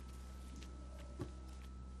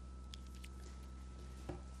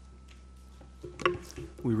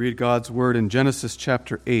We read God's Word in Genesis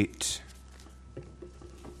chapter 8.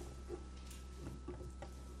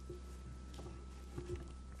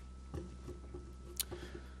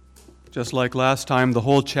 Just like last time, the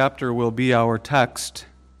whole chapter will be our text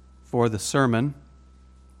for the sermon.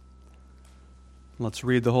 Let's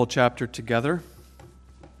read the whole chapter together.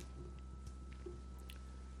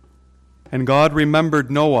 And God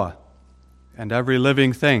remembered Noah and every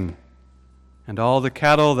living thing, and all the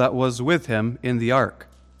cattle that was with him in the ark.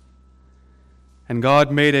 And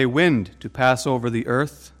God made a wind to pass over the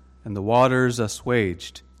earth, and the waters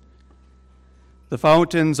assuaged. The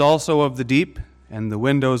fountains also of the deep and the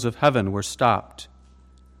windows of heaven were stopped,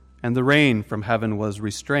 and the rain from heaven was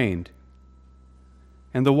restrained.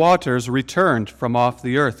 And the waters returned from off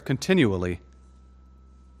the earth continually.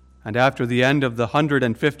 And after the end of the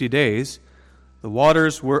 150 days, the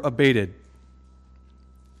waters were abated.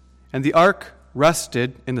 And the ark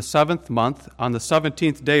rested in the 7th month, on the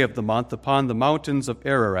 17th day of the month, upon the mountains of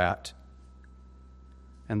Ararat.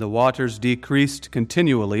 And the waters decreased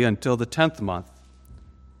continually until the 10th month.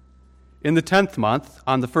 In the 10th month,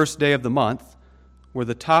 on the 1st day of the month, were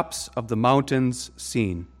the tops of the mountains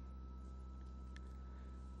seen.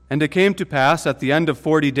 And it came to pass at the end of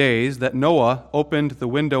 40 days that Noah opened the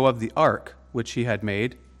window of the ark which he had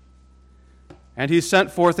made, and he sent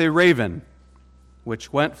forth a raven,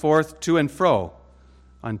 which went forth to and fro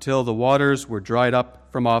until the waters were dried up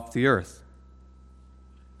from off the earth.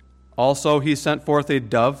 Also he sent forth a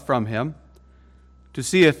dove from him to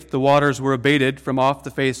see if the waters were abated from off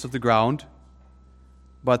the face of the ground.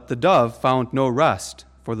 But the dove found no rest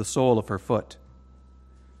for the sole of her foot.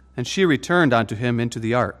 And she returned unto him into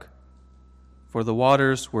the ark, for the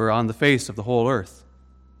waters were on the face of the whole earth.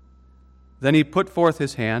 Then he put forth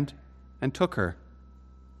his hand and took her,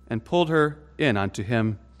 and pulled her in unto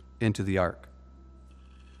him into the ark.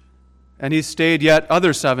 And he stayed yet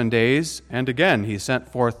other 7 days, and again he sent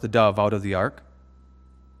forth the dove out of the ark.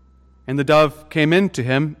 And the dove came in to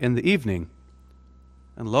him in the evening,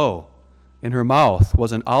 and lo, in her mouth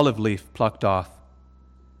was an olive leaf plucked off.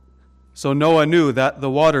 So Noah knew that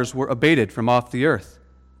the waters were abated from off the earth.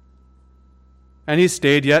 And he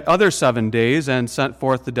stayed yet other 7 days, and sent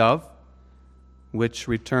forth the dove, which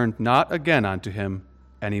returned not again unto him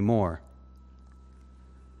any more.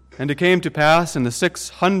 And it came to pass in the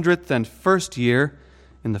 601st year,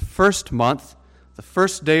 in the 1st month, the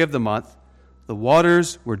 1st day of the month, the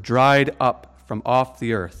waters were dried up from off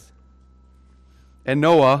the earth. And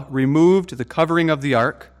Noah removed the covering of the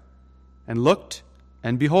ark, and looked,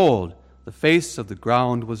 and behold, the face of the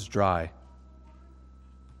ground was dry.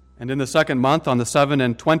 And in the 2nd month, on the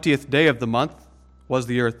 27th day of the month, was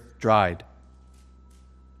the earth dried.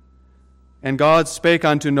 And God spake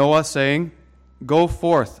unto Noah, saying, Go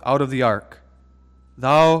forth out of the ark,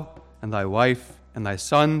 thou and thy wife and thy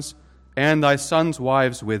sons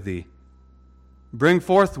wives with thee. Bring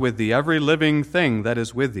forth with thee every living thing that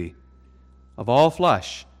is with thee, of all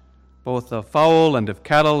flesh, both of fowl and of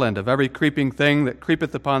cattle and of every creeping thing that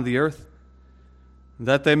creepeth upon the earth,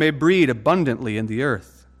 that they may breed abundantly in the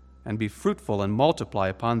earth, and be fruitful and multiply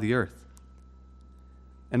upon the earth.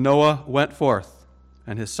 And Noah went forth,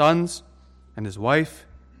 and his sons, and his wife,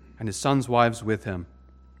 and his sons' wives with him.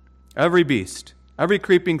 Every beast, every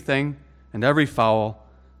creeping thing, and every fowl,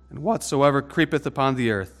 and whatsoever creepeth upon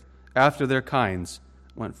the earth, after their kinds,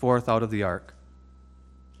 went forth out of the ark.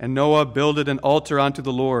 And Noah builded an altar unto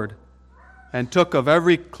the Lord, and took of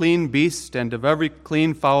every clean beast and of every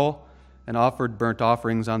clean fowl, and offered burnt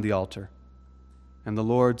offerings on the altar. And the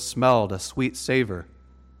Lord smelled a sweet savor.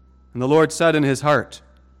 And the Lord said in his heart,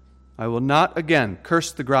 I will not again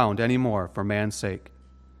curse the ground any more for man's sake.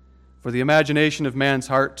 For the imagination of man's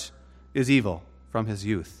heart is evil from his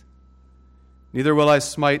youth. Neither will I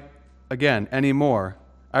smite again any more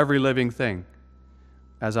every living thing,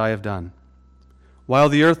 as I have done. While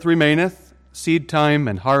the earth remaineth, seed time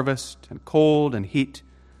and harvest, and cold and heat,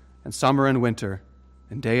 and summer and winter,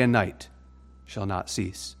 and day and night shall not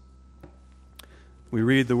cease. We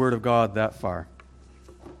read the word of God that far.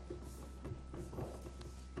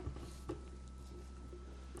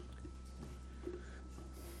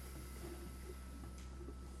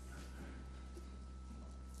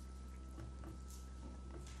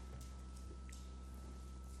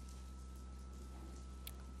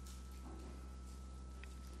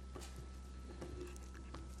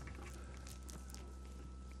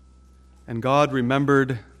 And God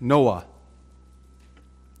remembered Noah.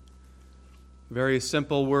 Very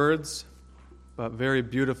simple words, but very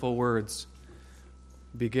beautiful words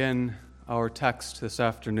begin our text this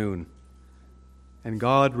afternoon. And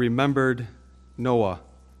God remembered Noah.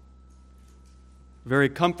 Very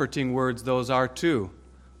comforting words those are too,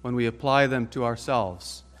 when we apply them to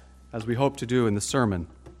ourselves, as we hope to do in the sermon.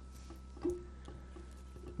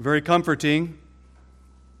 Very comforting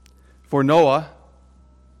for Noah,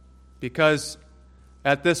 because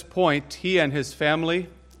at this point, he and his family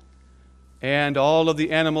and all of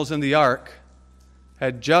the animals in the ark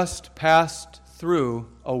had just passed through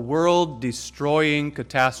a world-destroying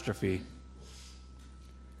catastrophe.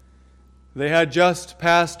 They had just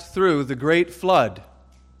passed through the great flood,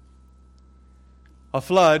 a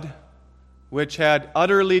flood which had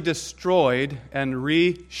utterly destroyed and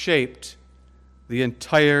reshaped the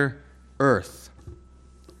entire earth.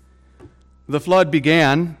 The flood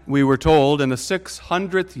began, we were told, in the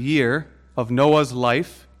 600th year of Noah's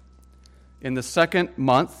life, in the second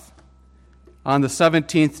month, on the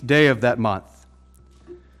 17th day of that month.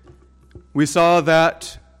 We saw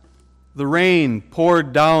that the rain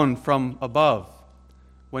poured down from above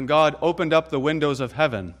when God opened up the windows of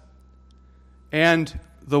heaven, and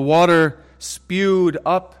the water spewed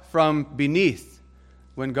up from beneath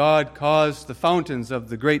when God caused the fountains of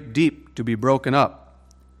the great deep to be broken up.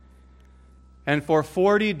 And for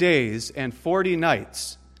 40 days and 40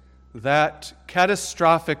 nights, that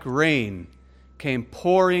catastrophic rain came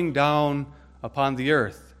pouring down upon the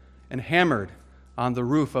earth and hammered on the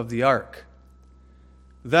roof of the ark.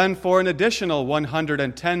 Then for an additional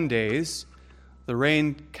 110 days, the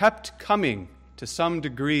rain kept coming to some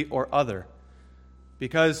degree or other,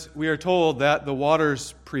 because we are told that the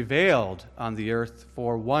waters prevailed on the earth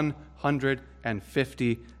for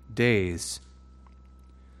 150 days.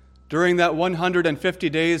 During that 150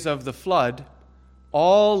 days of the flood,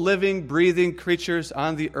 all living, breathing creatures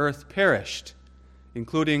on the earth perished,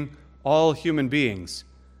 including all human beings,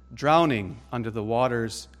 drowning under the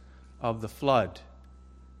waters of the flood.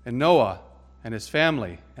 And Noah and his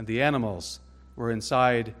family and the animals were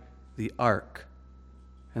inside the ark.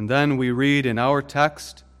 And then we read in our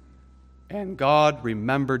text, "And God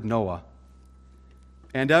remembered Noah,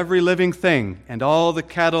 and every living thing, and all the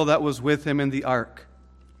cattle that was with him in the ark."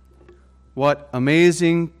 What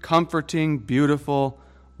amazing, comforting, beautiful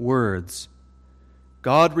words.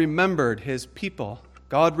 God remembered his people.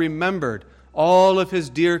 God remembered all of his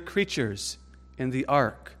dear creatures in the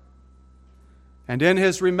ark. And in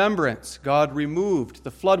his remembrance, God removed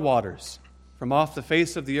the floodwaters from off the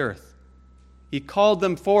face of the earth. He called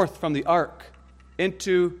them forth from the ark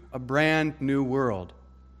into a brand new world,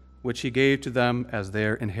 which he gave to them as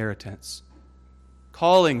their inheritance,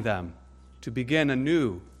 calling them to begin a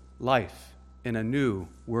new life in a new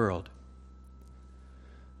world.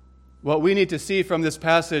 What we need to see from this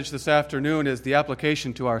passage this afternoon is the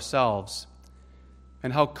application to ourselves,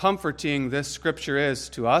 and how comforting this scripture is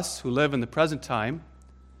to us who live in the present time,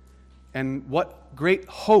 and what great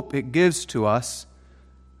hope it gives to us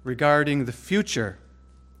regarding the future.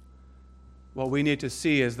 What we need to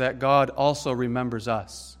see is that God also remembers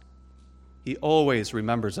us. He always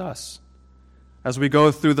remembers us as we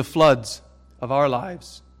go through the floods of our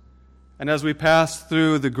lives, and as we pass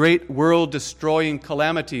through the great world-destroying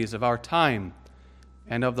calamities of our time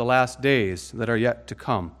and of the last days that are yet to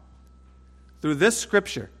come. Through this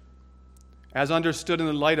Scripture, as understood in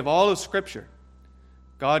the light of all of Scripture,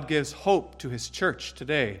 God gives hope to His church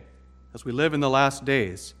today as we live in the last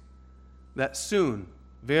days, that soon,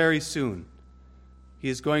 very soon, He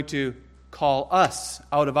is going to call us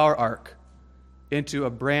out of our ark into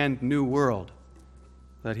a brand new world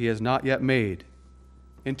that He has not yet made,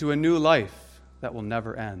 into a new life that will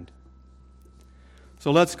never end.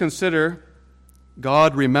 So let's consider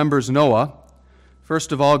God remembers Noah.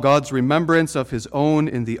 First of all, God's remembrance of His own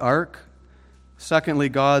in the ark. Secondly,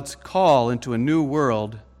 God's call into a new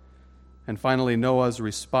world. And finally, Noah's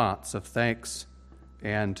response of thanks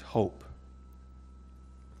and hope.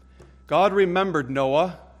 God remembered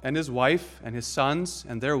Noah and his wife and his sons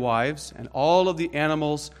and their wives and all of the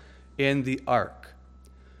animals in the ark.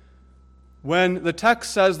 When the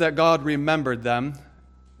text says that God remembered them,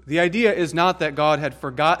 the idea is not that God had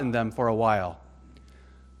forgotten them for a while.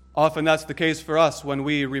 Often that's the case for us. When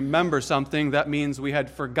we remember something, that means we had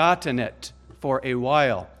forgotten it for a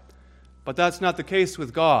while. But that's not the case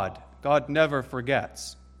with God. God never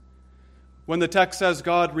forgets. When the text says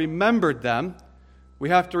God remembered them, we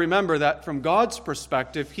have to remember that from God's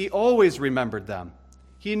perspective, He always remembered them.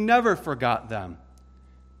 He never forgot them.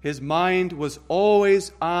 His mind was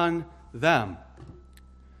always on them.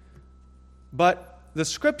 But the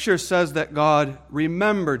Scripture says that God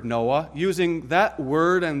remembered Noah, using that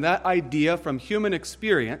word and that idea from human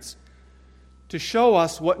experience to show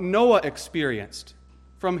us what Noah experienced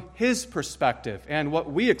from his perspective and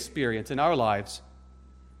what we experience in our lives.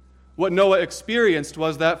 What Noah experienced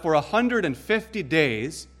was that for 150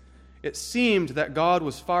 days, it seemed that God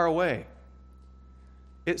was far away.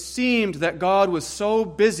 It seemed that God was so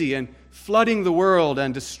busy in flooding the world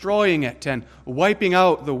and destroying it and wiping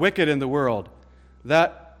out the wicked in the world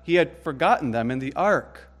that he had forgotten them in the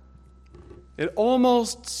ark. It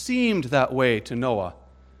almost seemed that way to Noah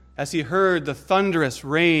as he heard the thunderous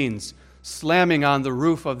rains slamming on the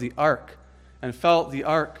roof of the ark and felt the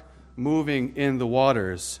ark moving in the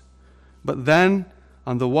waters. But then,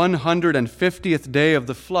 on the 150th day of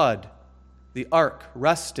the flood, the ark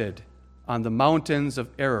rested on the mountains of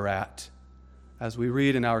Ararat, as we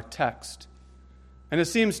read in our text. And it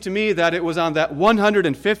seems to me that it was on that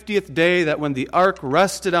 150th day that when the ark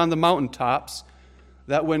rested on the mountaintops,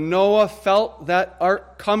 that when Noah felt that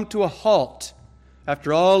ark come to a halt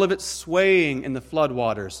after all of its swaying in the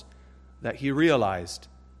floodwaters, that he realized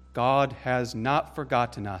God has not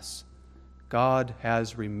forgotten us. God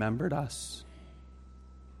has remembered us.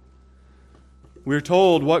 We're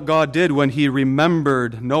told what God did when he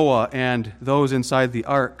remembered Noah and those inside the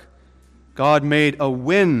ark. God made a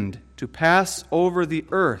wind to pass over the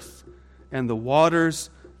earth, and the waters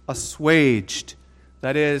assuaged.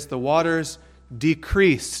 That is, the waters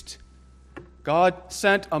decreased. God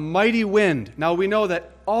sent a mighty wind. Now we know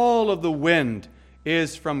that all of the wind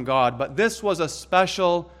is from God, but this was a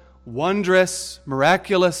special, wondrous,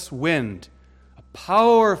 miraculous wind, a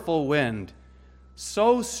powerful wind,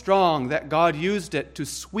 so strong that God used it to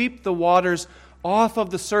sweep the waters off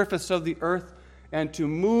of the surface of the earth and to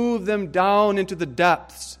move them down into the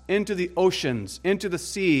depths, into the oceans, into the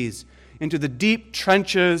seas, into the deep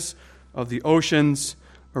trenches of the oceans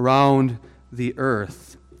around the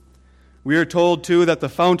earth. We are told, too, that the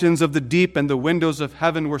fountains of the deep and the windows of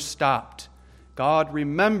heaven were stopped. God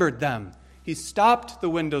remembered them. He stopped the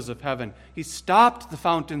windows of heaven. He stopped the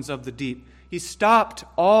fountains of the deep. He stopped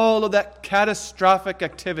all of that catastrophic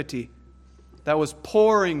activity that was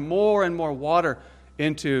pouring more and more water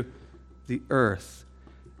into the earth.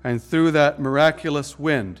 And through that miraculous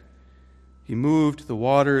wind, he moved the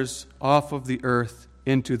waters off of the earth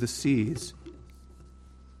into the seas.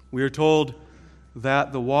 We are told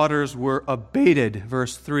that the waters were abated,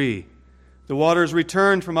 verse 3. The waters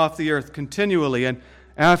returned from off the earth continually, and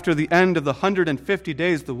after the end of the 150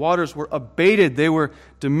 days, the waters were abated. They were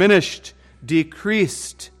diminished,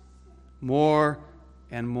 decreased more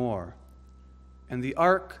and more. And the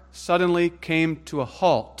ark suddenly came to a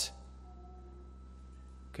halt.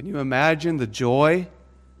 Can you imagine the joy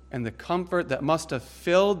and the comfort that must have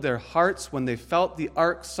filled their hearts when they felt the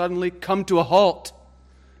ark suddenly come to a halt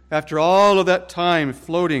after all of that time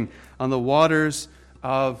floating on the waters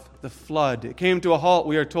of the flood? It came to a halt,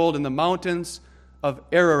 we are told, in the mountains of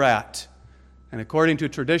Ararat. And according to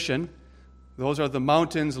tradition, those are the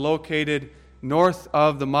mountains located north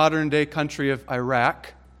of the modern-day country of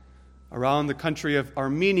Iraq, around the country of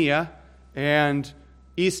Armenia and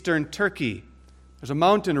eastern Turkey. There's a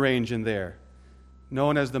mountain range in there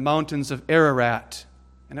known as the Mountains of Ararat.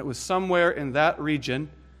 And it was somewhere in that region,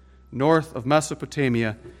 north of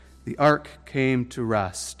Mesopotamia, the ark came to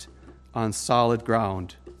rest on solid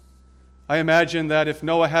ground. I imagine that if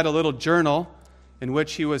Noah had a little journal in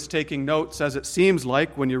which he was taking notes, as it seems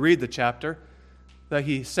like when you read the chapter, that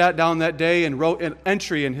he sat down that day and wrote an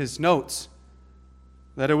entry in his notes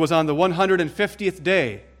that it was on the 150th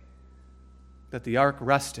day that the ark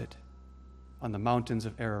rested on the mountains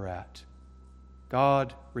of Ararat.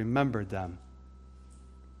 God remembered them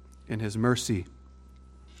in his mercy.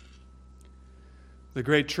 The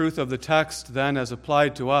great truth of the text, then, as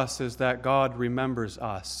applied to us, is that God remembers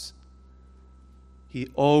us. He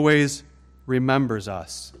always remembers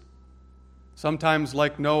us. Sometimes,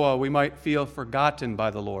 like Noah, we might feel forgotten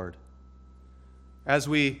by the Lord. As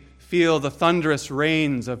we feel the thunderous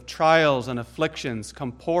rains of trials and afflictions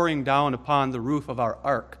come pouring down upon the roof of our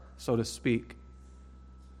ark, so to speak.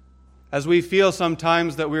 As we feel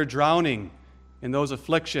sometimes that we're drowning in those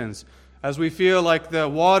afflictions. As we feel like the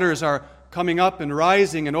waters are coming up and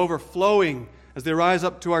rising and overflowing as they rise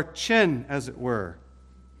up to our chin, as it were.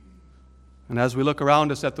 And as we look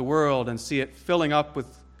around us at the world and see it filling up with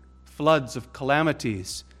floods of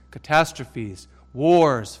calamities, catastrophes,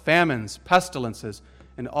 wars, famines, pestilences,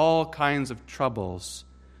 and all kinds of troubles,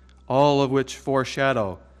 all of which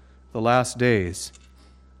foreshadow the last days.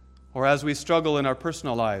 Or as we struggle in our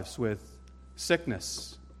personal lives with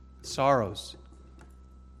sickness, sorrows,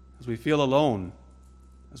 as we feel alone,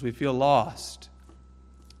 as we feel lost,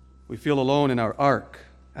 we feel alone in our ark,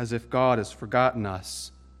 as if God has forgotten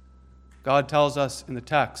us. God tells us in the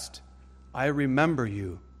text, I remember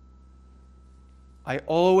you. I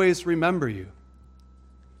always remember you.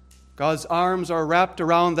 God's arms are wrapped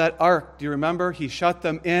around that ark. Do you remember? He shut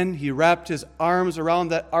them in. He wrapped his arms around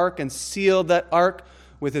that ark and sealed that ark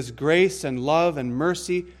with his grace and love and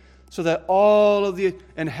mercy, so that all of the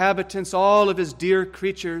inhabitants, all of his dear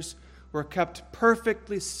creatures, were kept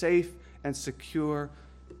perfectly safe and secure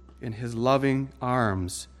in his loving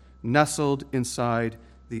arms, nestled inside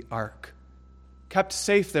the ark. Kept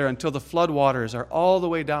safe there until the floodwaters are all the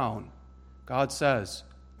way down. God says,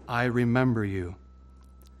 I remember you.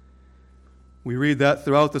 We read that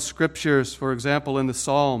throughout the Scriptures, for example, in the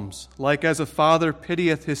Psalms. Like as a father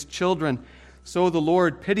pitieth his children, so the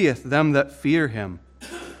Lord pitieth them that fear him.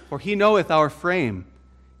 For he knoweth our frame.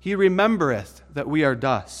 He remembereth that we are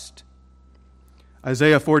dust.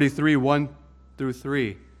 Isaiah 43,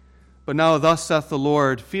 1-3. But now thus saith the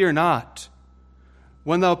Lord, fear not.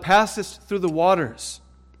 When thou passest through the waters,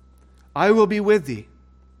 I will be with thee.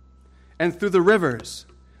 And through the rivers,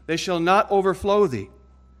 they shall not overflow thee.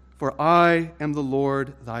 For I am the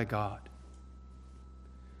Lord thy God.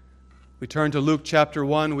 We turn to Luke chapter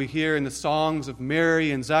 1. We hear in the songs of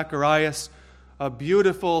Mary and Zacharias a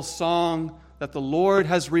beautiful song that the Lord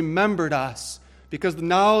has remembered us, because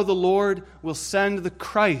now the Lord will send the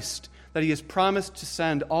Christ that he has promised to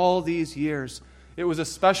send all these years. It was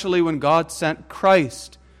especially when God sent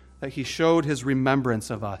Christ that he showed his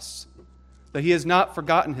remembrance of us, that he has not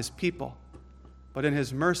forgotten his people, but in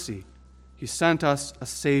his mercy he sent us a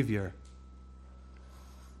Savior.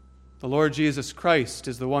 The Lord Jesus Christ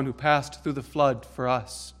is the one who passed through the flood for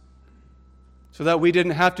us, so that we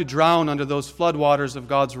didn't have to drown under those floodwaters of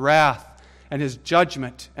God's wrath and his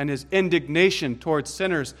judgment and his indignation towards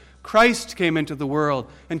sinners. Christ came into the world,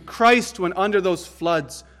 and Christ went under those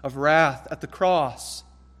floods of wrath at the cross.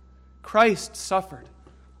 Christ suffered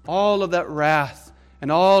all of that wrath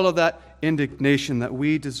and all of that indignation that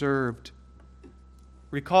we deserved.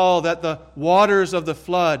 Recall that the waters of the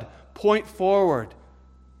flood point forward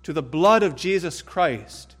to the blood of Jesus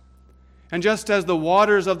Christ. And just as the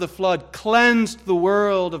waters of the flood cleansed the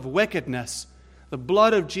world of wickedness, the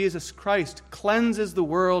blood of Jesus Christ cleanses the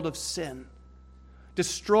world of sin,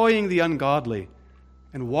 destroying the ungodly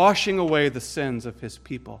and washing away the sins of his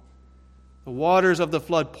people. The waters of the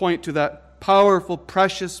flood point to that powerful,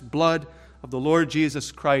 precious blood of the Lord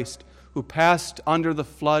Jesus Christ, who passed under the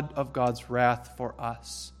flood of God's wrath for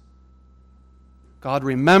us. God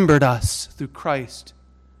remembered us through Christ.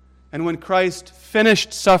 And when Christ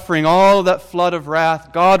finished suffering all of that flood of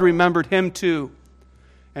wrath, God remembered him too.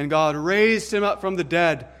 And God raised him up from the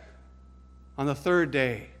dead on the third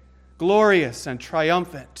day, glorious and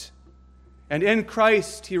triumphant. And in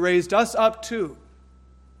Christ he raised us up too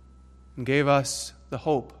and gave us the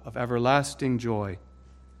hope of everlasting joy.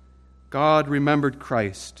 God remembered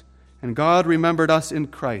Christ, and God remembered us in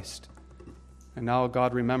Christ. And now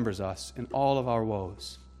God remembers us in all of our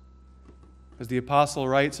woes. As the apostle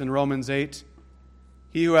writes in Romans 8,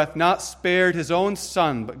 he who hath not spared his own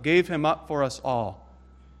Son, but gave him up for us all,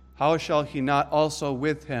 how shall he not also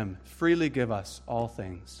with him freely give us all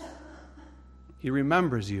things? He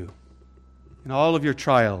remembers you in all of your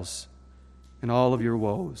trials, in all of your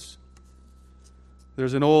woes.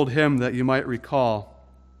 There's an old hymn that you might recall.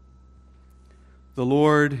 The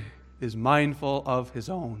Lord is mindful of his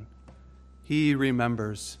own. He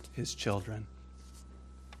remembers his children.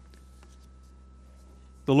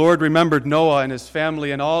 The Lord remembered Noah and his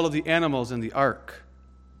family and all of the animals in the ark.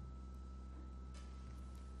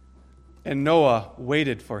 And Noah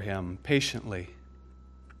waited for him patiently.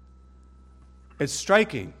 It's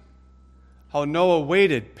striking how Noah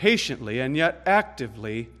waited patiently and yet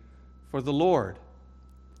actively for the Lord.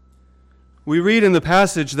 We read in the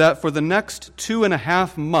passage that for the next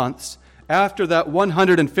 2.5 months, after that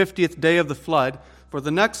 150th day of the flood, for the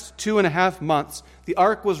next 2.5 months, the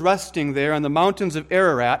ark was resting there on the mountains of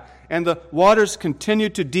Ararat, and the waters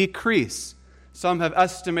continued to decrease. Some have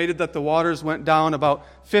estimated that the waters went down about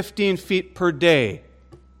 15 feet per day.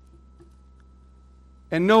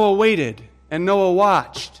 And Noah waited, and Noah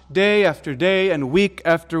watched day after day and week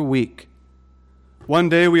after week. One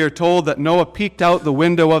day we are told that Noah peeked out the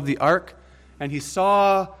window of the ark, and he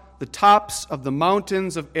saw the tops of the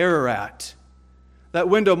mountains of Ararat. That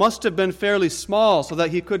window must have been fairly small so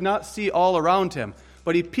that he could not see all around him.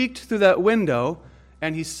 But he peeked through that window,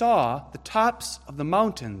 and he saw the tops of the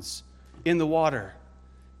mountains in the water.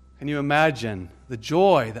 Can you imagine the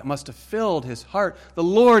joy that must have filled his heart? The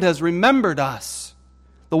Lord has remembered us.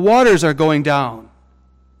 The waters are going down.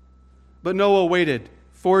 But Noah waited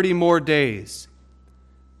 40 more days.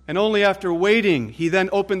 And only after waiting, he then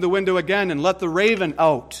opened the window again and let the raven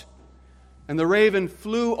out. And the raven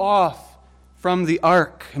flew off from the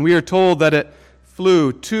ark. And we are told that it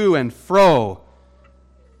flew to and fro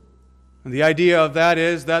And the idea of that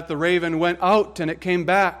is that the raven went out and it came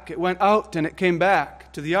back. It went out and it came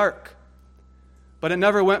back to the ark. But it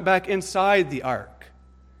never went back inside the ark.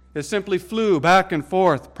 It simply flew back and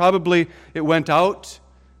forth. Probably it went out,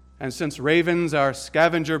 and since ravens are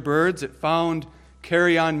scavenger birds, it found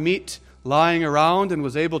carrion meat lying around and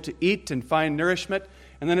was able to eat and find nourishment.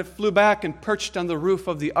 And then it flew back and perched on the roof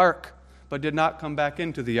of the ark, but did not come back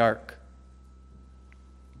into the ark.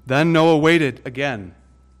 Then Noah waited again,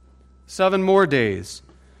 7 more days.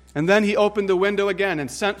 And then he opened the window again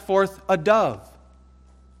and sent forth a dove,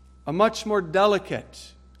 a much more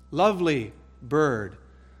delicate, lovely bird,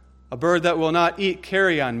 a bird that will not eat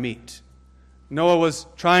carrion meat. Noah was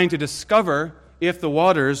trying to discover if the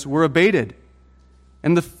waters were abated.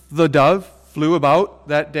 And the dove flew about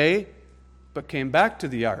that day, but came back to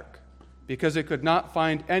the ark, because it could not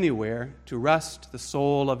find anywhere to rest the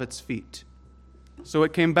sole of its feet. So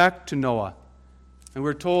it came back to Noah, and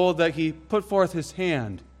we're told that he put forth his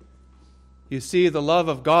hand. You see the love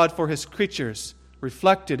of God for his creatures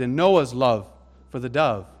reflected in Noah's love for the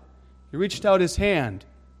dove. He reached out his hand,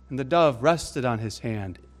 and the dove rested on his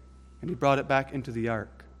hand, and he brought it back into the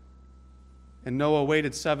ark. And Noah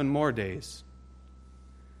waited 7 more days.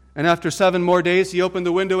 And after 7 more days, he opened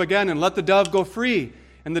the window again and let the dove go free.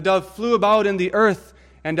 And the dove flew about in the earth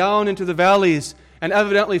and down into the valleys, and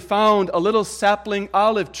evidently found a little sapling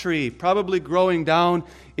olive tree, probably growing down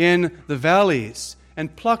in the valleys,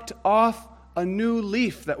 and plucked off a new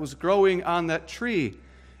leaf that was growing on that tree,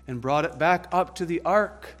 and brought it back up to the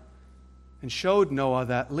ark, and showed Noah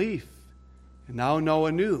that leaf. And now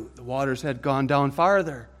Noah knew the waters had gone down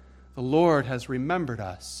farther. The Lord has remembered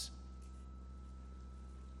us.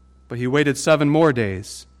 But he waited 7 more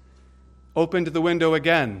days, opened the window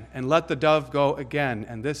again, and let the dove go again.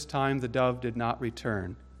 And this time the dove did not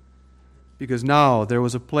return, because now there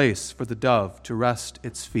was a place for the dove to rest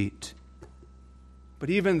its feet. But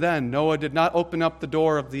even then, Noah did not open up the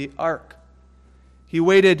door of the ark. He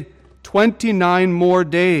waited 29 more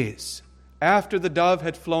days after the dove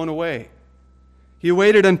had flown away. He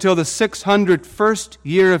waited until the 601st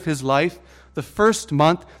year of his life, the first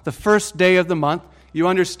month, the first day of the month. You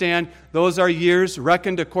understand, those are years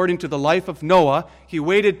reckoned according to the life of Noah. He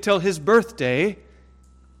waited till his birthday.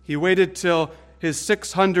 He waited till his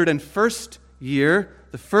 601st year,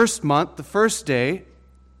 the first month, the first day.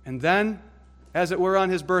 And then, as it were on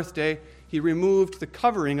his birthday, he removed the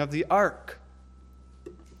covering of the ark.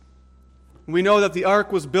 We know that the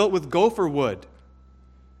ark was built with gopher wood.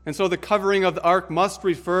 And so the covering of the ark must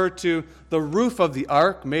refer to the roof of the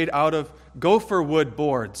ark made out of gopher wood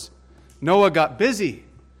boards. Noah got busy.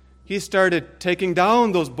 He started taking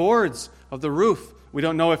down those boards of the roof. We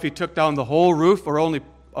don't know if he took down the whole roof or only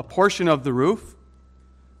a portion of the roof,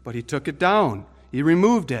 but he took it down. He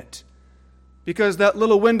removed it, because that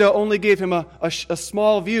little window only gave him a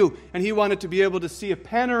small view, and he wanted to be able to see a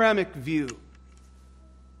panoramic view,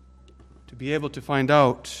 to be able to find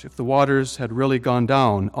out if the waters had really gone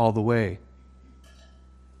down all the way.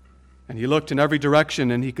 And he looked in every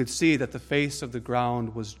direction, and he could see that the face of the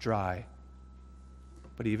ground was dry.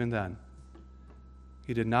 But even then,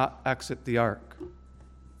 he did not exit the ark.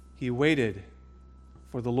 He waited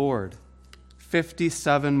for the Lord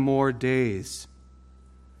 57 more days,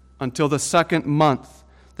 until the 2nd month,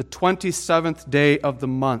 the 27th day of the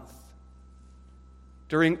month.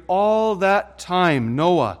 During all that time,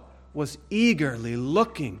 Noah was eagerly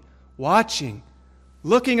looking, watching,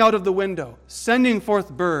 looking out of the window, sending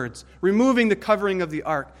forth birds, removing the covering of the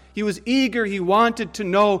ark. He was eager. He wanted to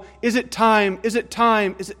know, is it time? Is it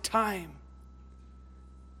time? Is it time?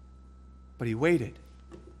 But he waited.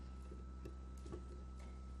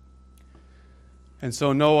 And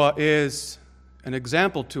so Noah is an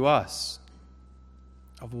example to us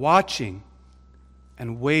of watching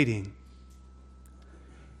and waiting.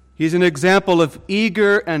 He's an example of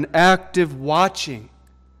eager and active watching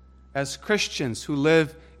as Christians who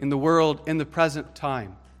live in the world in the present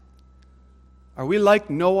time. Are we like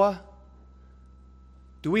Noah?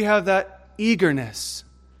 Do we have that eagerness,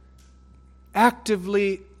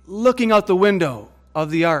 actively looking out the window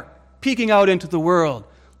of the ark, peeking out into the world,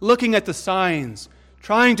 looking at the signs,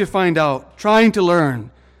 trying to find out, trying to learn,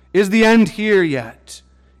 is the end here yet?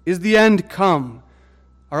 Is the end come?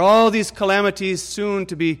 Are all these calamities soon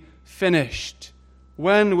to be finished?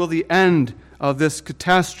 When will the end of this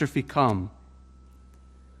catastrophe come?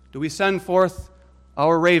 Do we send forth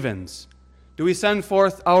our ravens? Do we send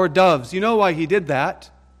forth our doves? You know why he did that.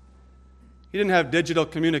 He didn't have digital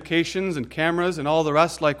communications and cameras and all the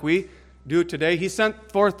rest like we do today. He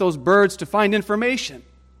sent forth those birds to find information.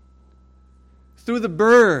 Through the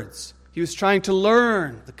birds, he was trying to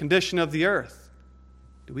learn the condition of the earth.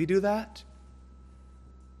 Do we do that?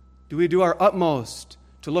 Do we do our utmost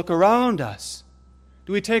to look around us?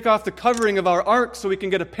 Do we take off the covering of our ark so we can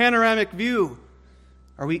get a panoramic view?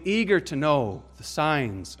 Are we eager to know the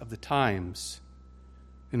signs of the times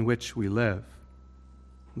in which we live?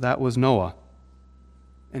 That was Noah.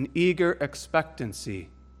 An eager expectancy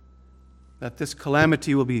that this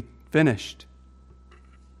calamity will be finished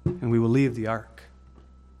and we will leave the ark.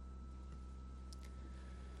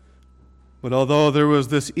 But although there was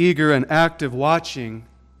this eager and active watching,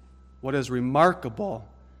 what is remarkable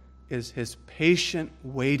is his patient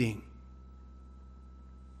waiting.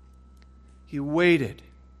 He waited.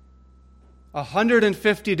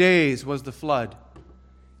 150 days was the flood.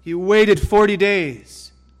 He waited 40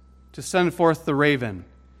 days to send forth the raven.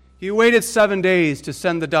 He waited 7 days to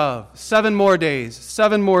send the dove. 7 more days,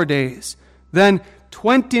 7 more days. Then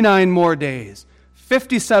 29 more days,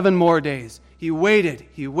 57 more days. He waited,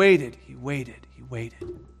 he waited, he waited, he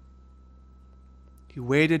waited. He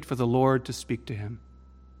waited for the Lord to speak to him.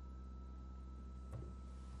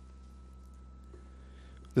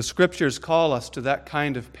 The Scriptures call us to that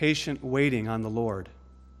kind of patient waiting on the Lord.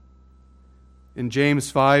 In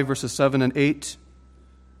James 5, verses 7 and 8,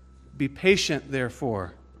 "Be patient,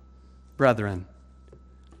 therefore, brethren,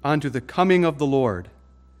 unto the coming of the Lord.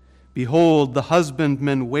 Behold, the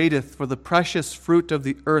husbandman waiteth for the precious fruit of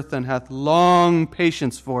the earth, and hath long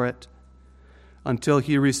patience for it, until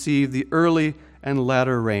he receive the early and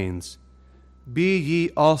latter rains. Be ye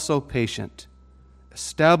also patient.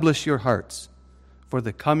 Establish your hearts, for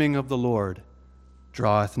the coming of the Lord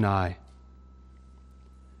draweth nigh."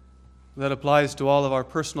 That applies to all of our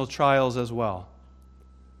personal trials as well.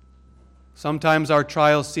 Sometimes our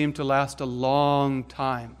trials seem to last a long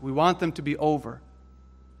time. We want them to be over.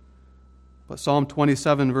 But Psalm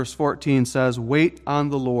 27, verse 14 says, "Wait on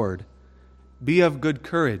the Lord, be of good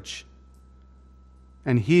courage,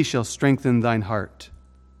 and he shall strengthen thine heart."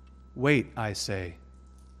 Wait, I say,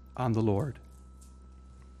 on the Lord.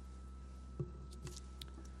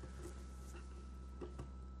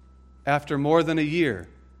 After more than a year,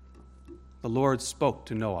 the Lord spoke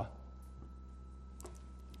to Noah.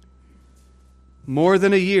 More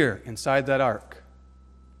than a year inside that ark.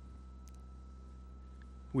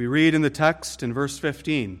 We read in the text in verse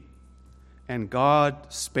 15, "And God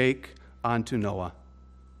spake unto Noah."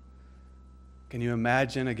 Can you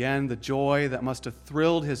imagine again the joy that must have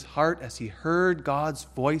thrilled his heart as he heard God's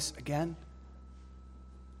voice again?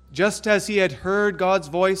 Just as he had heard God's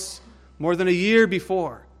voice more than a year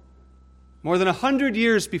before, more than 100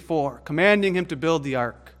 years before, commanding him to build the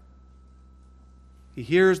ark, he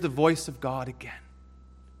hears the voice of God again.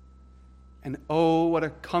 And oh, what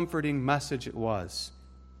a comforting message it was.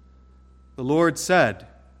 The Lord said,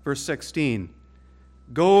 verse 16,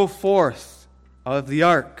 "Go forth of the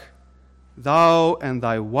ark, thou and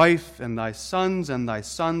thy wife and thy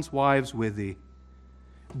sons' wives with thee.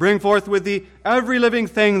 Bring forth with thee every living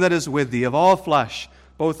thing that is with thee, of all flesh,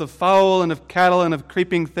 both of fowl and of cattle and of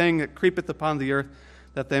creeping thing that creepeth upon the earth,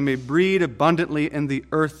 that they may breed abundantly in the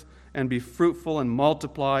earth and be fruitful and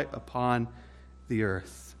multiply upon the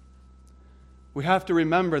earth." We have to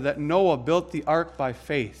remember that Noah built the ark by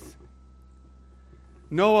faith.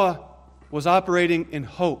 Noah was operating in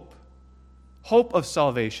hope of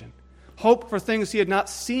salvation, hope for things he had not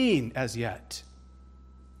seen as yet.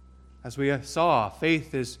 As we saw,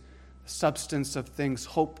 faith is the substance of things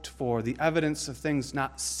hoped for, the evidence of things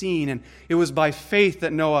not seen. And it was by faith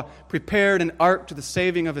that Noah prepared an ark to the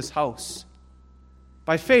saving of his house.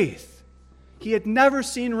 By faith. He had never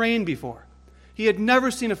seen rain before. He had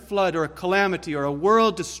never seen a flood or a calamity or a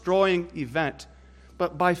world-destroying event.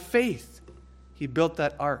 But by faith, he built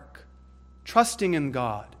that ark, trusting in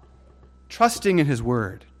God, trusting in his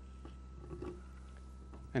word.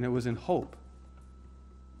 And it was in hope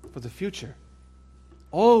for the future.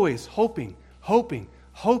 Always hoping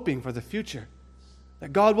for the future.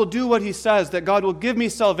 That God will do what he says, that God will give me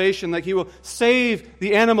salvation, that he will save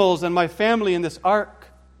the animals and my family in this ark.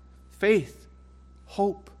 Faith,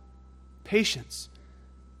 hope, patience.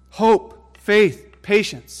 Hope, faith,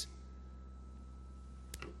 patience.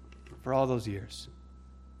 For all those years.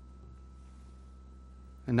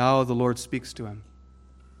 And now the Lord speaks to him.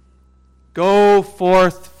 "Go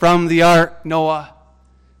forth from the ark, Noah.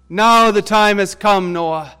 Now the time has come,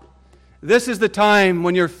 Noah. This is the time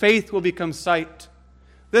when your faith will become sight.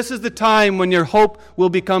 This is the time when your hope will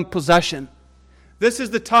become possession. This is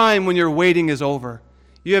the time when your waiting is over.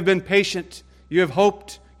 You have been patient. You have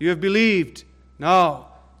hoped. You have believed. Now,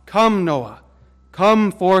 come, Noah.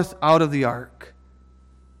 Come forth out of the ark.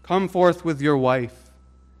 Come forth with your wife.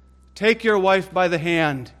 Take your wife by the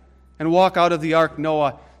hand and walk out of the ark,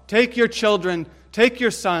 Noah. Take your children, take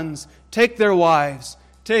your sons, take their wives,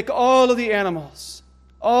 take all of the animals,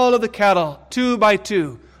 all of the cattle, 2 by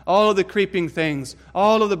 2, all of the creeping things,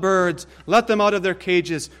 all of the birds, let them out of their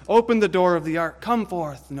cages, open the door of the ark. Come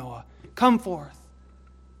forth, Noah, come forth.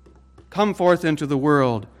 Come forth into the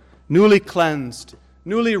world, newly cleansed,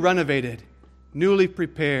 newly renovated, newly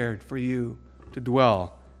prepared for you to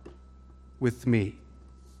dwell with me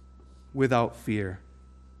without fear.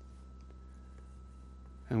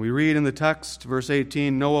 And we read in the text, verse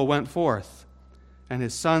 18, Noah went forth, and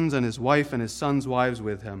his sons and his wife and his sons' wives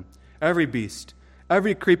with him, every beast,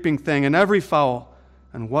 every creeping thing, and every fowl,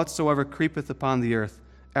 and whatsoever creepeth upon the earth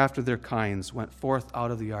after their kinds went forth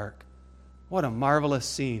out of the ark. What a marvelous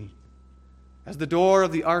scene. As the door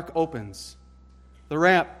of the ark opens, the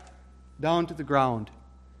ramp down to the ground,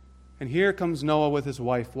 and here comes Noah with his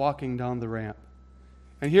wife walking down the ramp.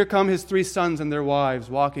 And here come his 3 sons and their wives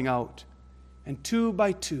walking out. And 2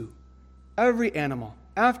 by 2, every animal,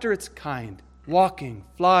 after its kind, walking,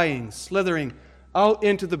 flying, slithering out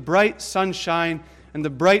into the bright sunshine and the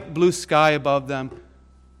bright blue sky above them.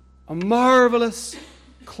 A marvelous,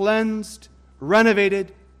 cleansed,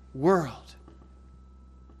 renovated world.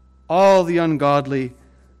 All the ungodly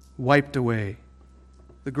wiped away.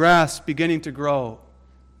 The grass beginning to grow.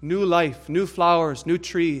 New life, new flowers, new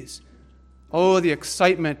trees. Oh, the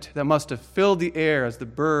excitement that must have filled the air as the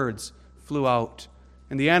birds flew out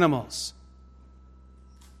and the animals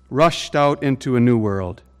rushed out into a new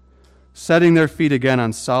world, setting their feet again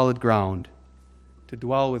on solid ground to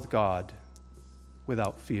dwell with God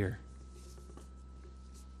without fear.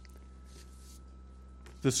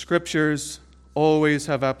 The Scriptures always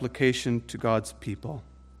have application to God's people.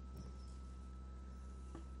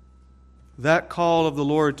 That call of the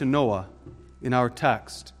Lord to Noah in our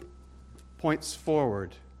text points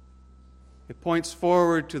forward. It points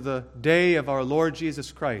forward to the day of our Lord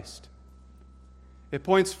Jesus Christ. It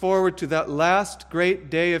points forward to that last great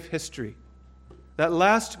day of history, that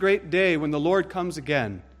last great day when the Lord comes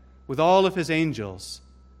again with all of his angels,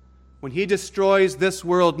 when he destroys this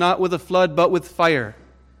world not with a flood but with fire,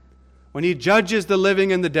 when he judges the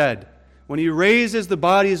living and the dead, when he raises the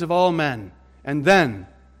bodies of all men, and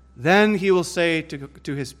then he will say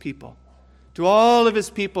to his people, to all of his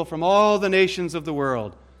people from all the nations of the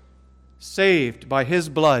world, saved by his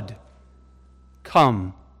blood,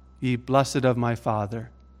 come, ye blessed of my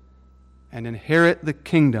Father, and inherit the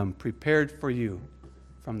kingdom prepared for you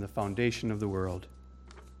from the foundation of the world.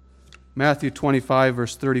 Matthew 25,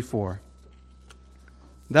 verse 34.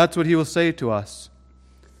 That's what he will say to us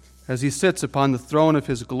as he sits upon the throne of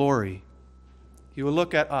his glory. He will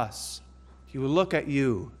look at us. He will look at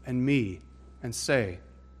you and me and say,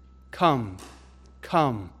 come,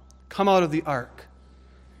 come, come out of the ark.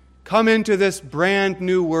 Come into this brand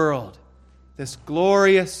new world, this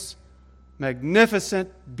glorious, magnificent,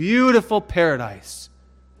 beautiful paradise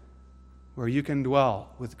where you can dwell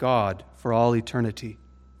with God for all eternity.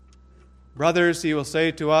 Brothers, he will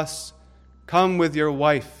say to us, come with your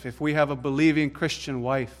wife, if we have a believing Christian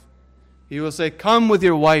wife. He will say, come with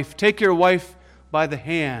your wife, take your wife by the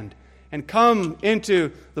hand, and come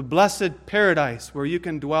into the blessed paradise where you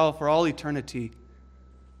can dwell for all eternity.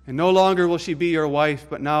 And no longer will she be your wife,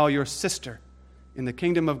 but now your sister in the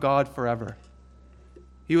kingdom of God forever.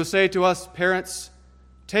 He will say to us, parents,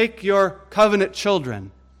 take your covenant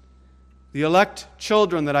children, the elect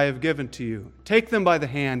children that I have given to you, take them by the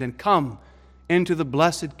hand and come into the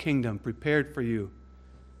blessed kingdom prepared for you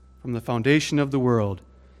from the foundation of the world.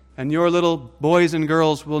 And your little boys and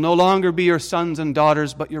girls will no longer be your sons and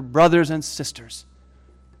daughters, but your brothers and sisters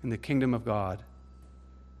in the kingdom of God.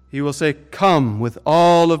 He will say, come with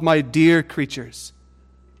all of my dear creatures,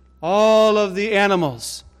 all of the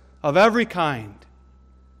animals of every kind.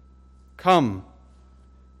 Come,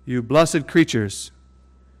 you blessed creatures.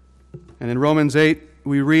 And in Romans 8,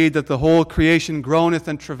 we read that the whole creation groaneth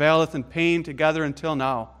and travaileth in pain together until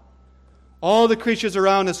now. All the creatures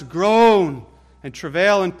around us groan and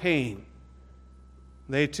travail in pain.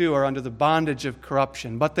 They too are under the bondage of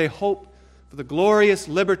corruption, but they hope for the glorious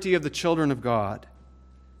liberty of the children of God.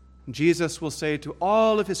 And Jesus will say to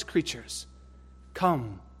all of his creatures,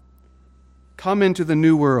 come into the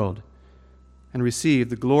new world and receive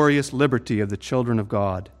the glorious liberty of the children of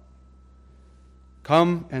God.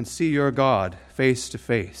 Come and see your God face to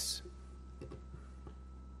face.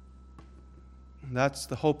 That's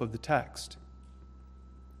the hope of the text.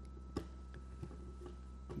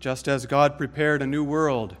 Just as God prepared a new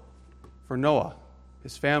world for Noah,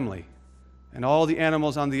 his family, and all the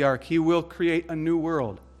animals on the ark, he will create a new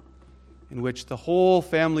world in which the whole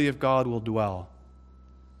family of God will dwell.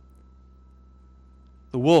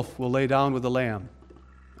 The wolf will lay down with the lamb,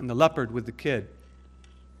 and the leopard with the kid,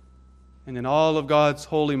 And in all of God's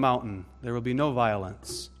holy mountain, there will be no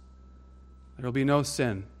violence. There will be no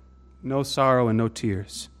sin, no sorrow, and no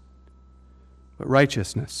tears, but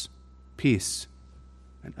righteousness, peace,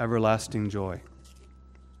 and everlasting joy.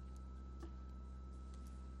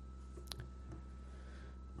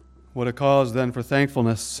 What a cause then for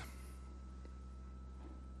thankfulness.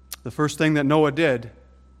 The first thing that Noah did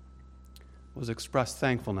was express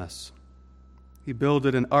thankfulness. He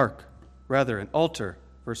builded an altar,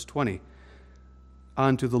 verse 20,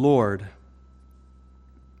 unto the Lord.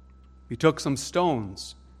 He took some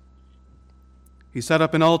stones. He set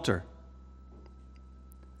up an altar.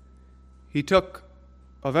 He took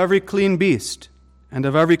of every clean beast and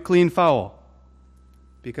of every clean fowl,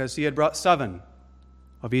 because he had brought 7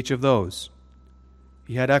 of each of those.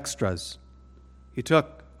 He had extras. He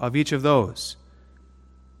took of each of those.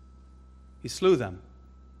 He slew them.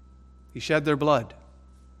 He shed their blood.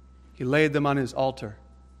 He laid them on his altar.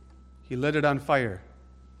 He lit it on fire.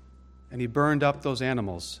 And he burned up those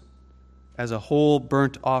animals as a whole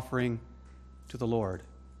burnt offering to the Lord.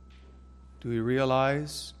 Do we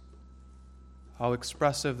realize how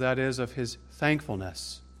expressive that is of his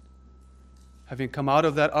thankfulness? Having come out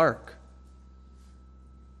of that ark,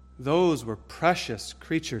 those were precious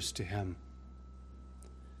creatures to him.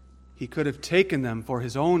 He could have taken them for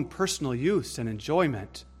his own personal use and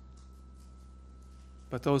enjoyment.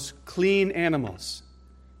 But those clean animals,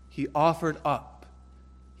 he offered up.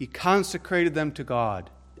 He consecrated them to God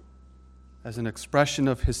as an expression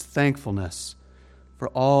of his thankfulness for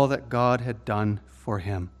all that God had done for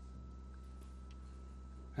him.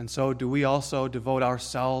 And so do we also devote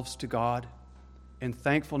ourselves to God in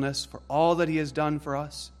thankfulness for all that he has done for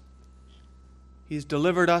us? He's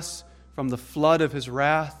delivered us from the flood of his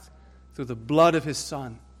wrath through the blood of his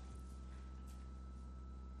Son.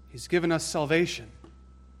 He's given us salvation.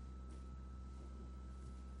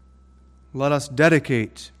 Let us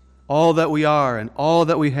dedicate all that we are and all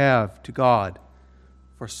that we have to God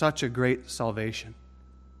for such a great salvation.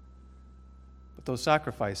 But those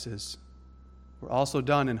sacrifices were also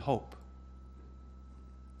done in hope,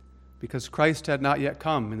 because Christ had not yet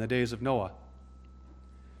come in the days of Noah.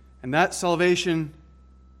 And that salvation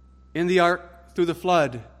in the ark through the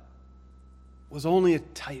flood was only a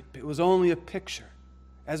type. It was only a picture.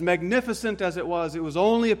 As magnificent as it was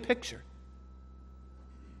only a picture.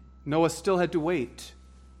 Noah still had to wait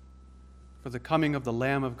for the coming of the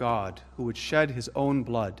Lamb of God, who would shed his own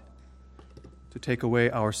blood to take away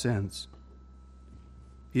our sins.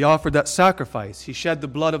 He offered that sacrifice. He shed the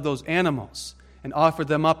blood of those animals and offered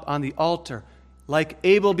them up on the altar like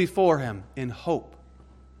Abel before him in hope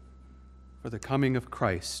for the coming of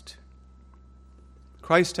Christ.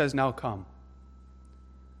 Christ has now come,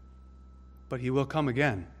 but he will come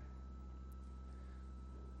again.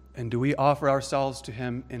 And do we offer ourselves to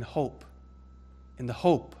him in hope, in the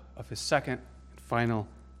hope of his second and final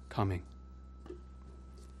coming?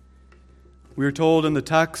 We are told in the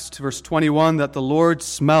text, verse 21, that the Lord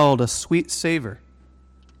smelled a sweet savor.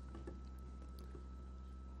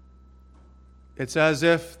 It's as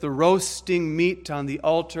if the roasting meat on the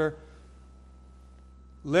altar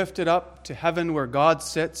lifted up to heaven where God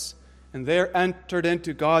sits, and there entered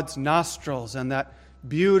into God's nostrils, and that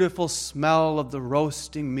beautiful smell of the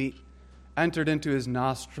roasting meat entered into his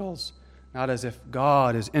nostrils, not as if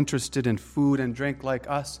God is interested in food and drink like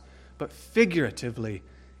us, but figuratively,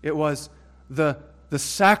 it was the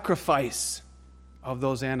sacrifice of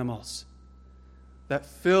those animals that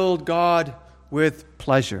filled God with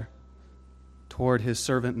pleasure toward his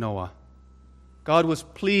servant Noah. God was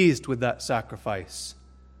pleased with that sacrifice.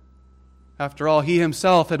 After all, he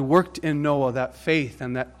himself had worked in Noah that faith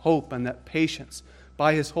and that hope and that patience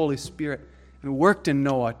by his Holy Spirit, and worked in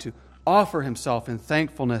Noah to offer himself in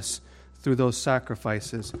thankfulness through those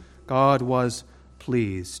sacrifices. God was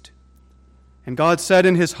pleased. And God said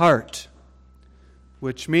in his heart,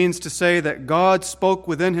 which means to say that God spoke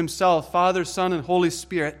within himself, Father, Son, and Holy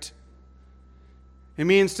Spirit. It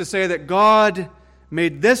means to say that God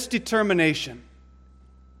made this determination: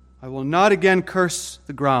 I will not again curse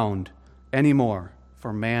the ground anymore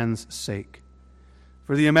for man's sake.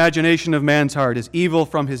 For the imagination of man's heart is evil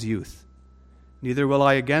from his youth. Neither will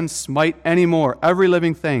I again smite any more every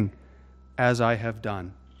living thing as I have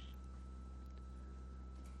done.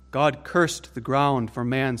 God cursed the ground for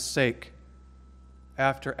man's sake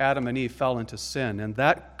after Adam and Eve fell into sin, and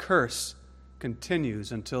that curse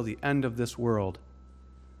continues until the end of this world.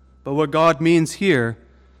 But what God means here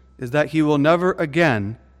is that he will never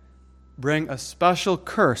again bring a special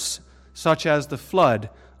curse such as the flood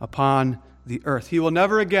upon the earth. He will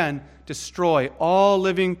never again destroy all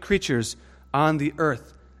living creatures on the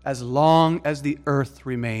earth as long as the earth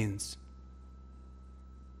remains.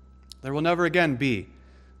 There will never again be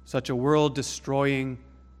such a world-destroying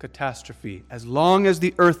catastrophe as long as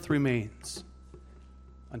the earth remains,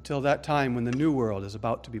 until that time when the new world is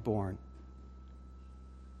about to be born.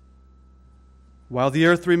 While the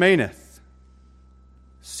earth remaineth,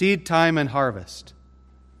 seed time and harvest,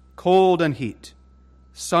 cold and heat,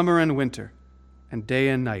 summer and winter, and day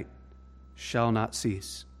and night shall not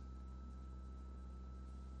cease.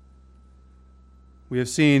 We have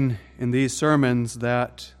seen in these sermons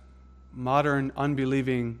that modern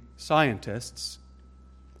unbelieving scientists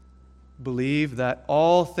believe that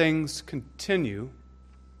all things continue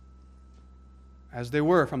as they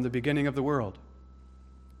were from the beginning of the world.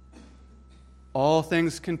 All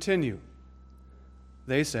things continue,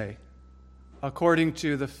 they say, according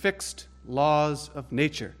to the fixed laws of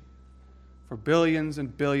nature for billions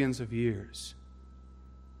and billions of years.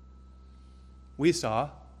 We saw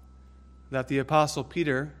that the Apostle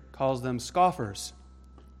Peter calls them scoffers,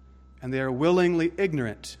 and they are willingly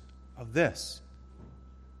ignorant of this,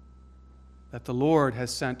 that the Lord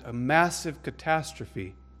has sent a massive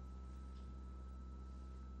catastrophe.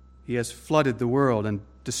 He has flooded the world and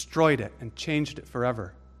destroyed it and changed it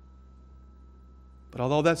forever. But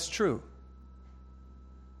although that's true,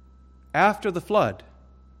 after the flood,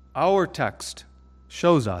 our text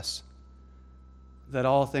shows us that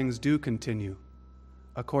all things do continue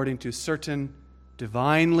according to certain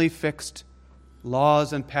divinely fixed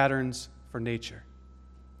laws and patterns for nature.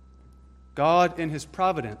 God, in His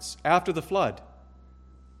providence, after the flood,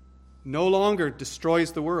 no longer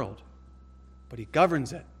destroys the world, but He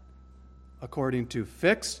governs it according to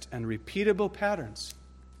fixed and repeatable patterns.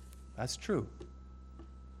 That's true.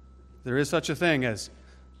 There is such a thing as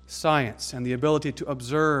science and the ability to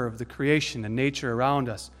observe the creation and nature around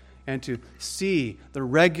us and to see the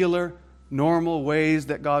regular, normal ways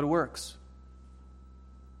that God works.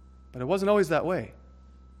 But it wasn't always that way.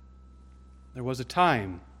 There was a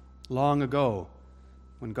time long ago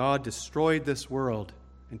when God destroyed this world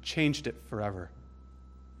and changed it forever.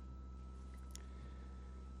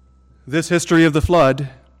 This history of the flood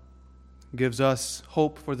gives us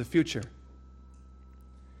hope for the future.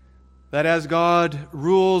 That as God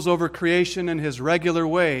rules over creation in His regular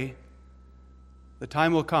way, the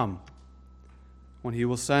time will come when He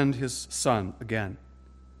will send His Son again.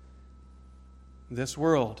 This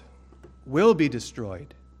world will be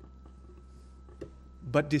destroyed,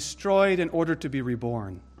 but destroyed in order to be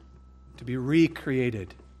reborn, to be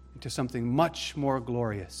recreated into something much more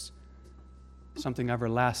glorious, something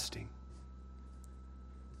everlasting.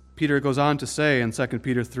 Peter goes on to say in 2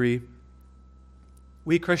 Peter 3,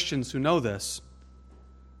 we Christians who know this,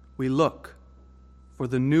 we look for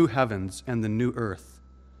the new heavens and the new earth,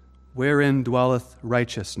 wherein dwelleth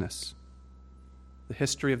righteousness. The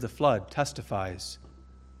history of the flood testifies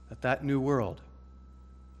that that new world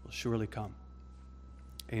will surely come.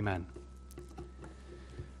 Amen.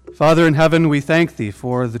 Father in heaven, we thank Thee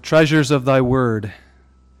for the treasures of Thy word,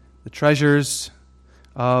 the treasures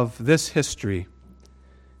of this history.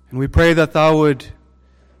 And we pray that Thou would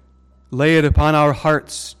lay it upon our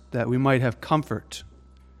hearts that we might have comfort,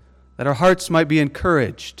 that our hearts might be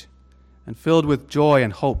encouraged and filled with joy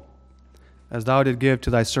and hope, as Thou did give to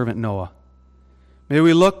Thy servant Noah. May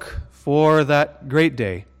we look for that great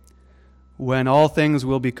day when all things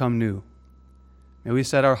will become new. May we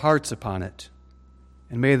set our hearts upon it,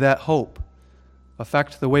 and may that hope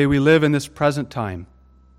affect the way we live in this present time,